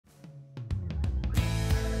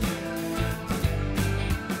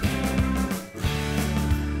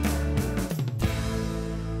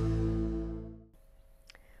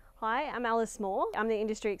Hi, I'm Alice Moore. I'm the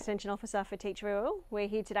Industry Extension Officer for TTO. We're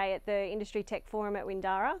here today at the Industry Tech Forum at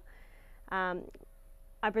Windara.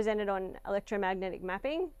 I presented on electromagnetic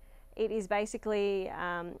mapping. It is basically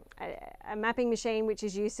a mapping machine which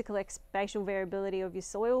is used to collect spatial variability of your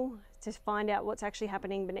soil to find out what's actually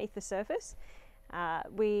happening beneath the surface.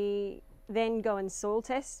 We then go and soil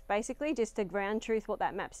test, basically just to ground truth what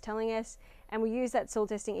that map's telling us, and we use that soil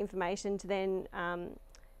testing information to then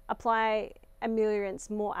apply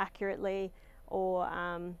ameliorants more accurately, or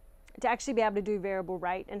to actually be able to do variable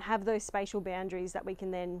rate and have those spatial boundaries that we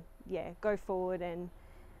can then go forward and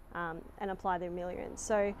apply the ameliorants.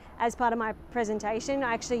 So as part of my presentation,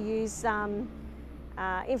 I actually use some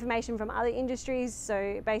information from other industries,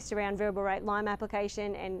 so based around variable rate lime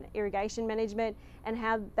application and irrigation management, and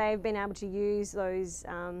how they've been able to use those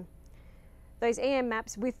EM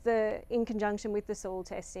maps in conjunction with the soil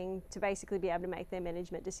testing to basically be able to make their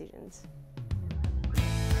management decisions.